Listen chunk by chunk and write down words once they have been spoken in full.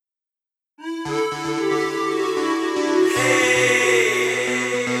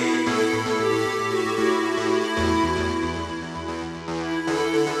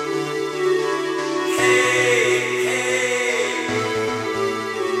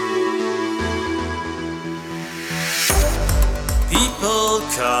People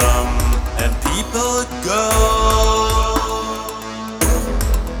come and people go.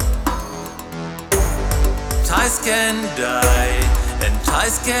 Ties can die and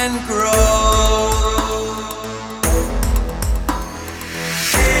ties can grow.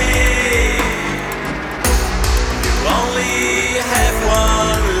 Hey, you only have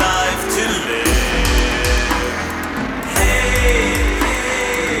one life to live. Hey,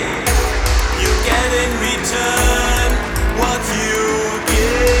 you get in return what you give.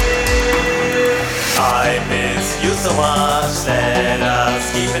 I miss you so much, let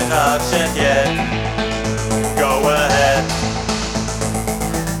us keep in touch and yet go ahead.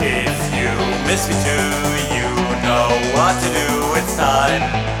 If you miss me too, you know what to do, it's time,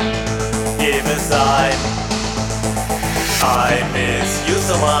 give a sign. I miss you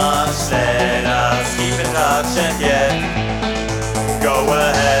so much, let us keep in touch and yet go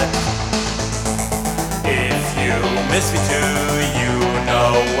ahead. If you miss me too, you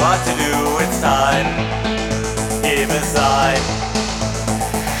know what to do, it's time, give a sign.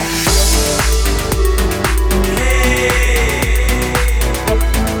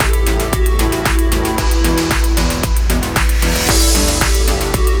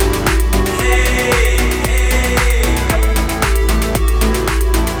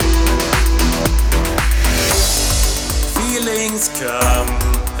 Feelings come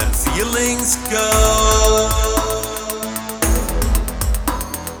and feelings go.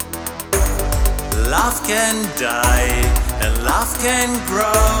 Love can die and love can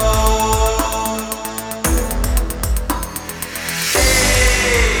grow.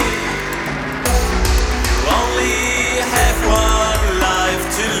 Hey, you only have one life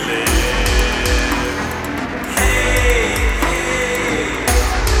to live. Hey,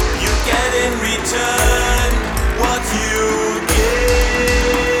 you get in return what you give.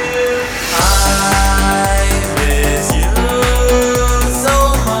 I miss you so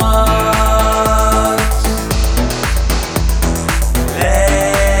much.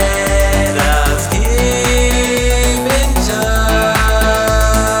 Let us keep in touch.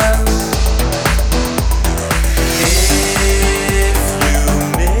 If you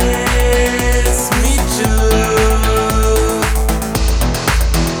miss me too,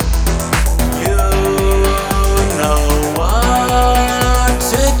 you know what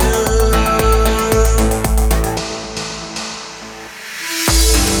to do.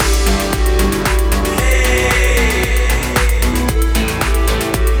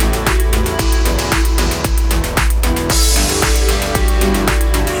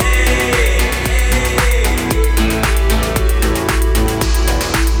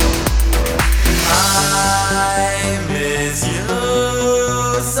 I miss you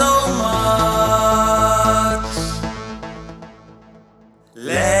so much.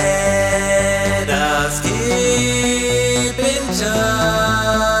 Let us keep in touch.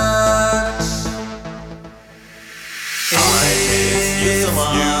 I miss you so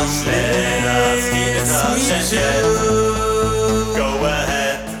much. Let us keep in touch and yet go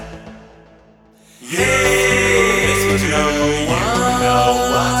ahead. You miss me too, you know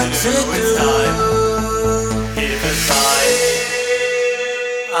what to do, it's time.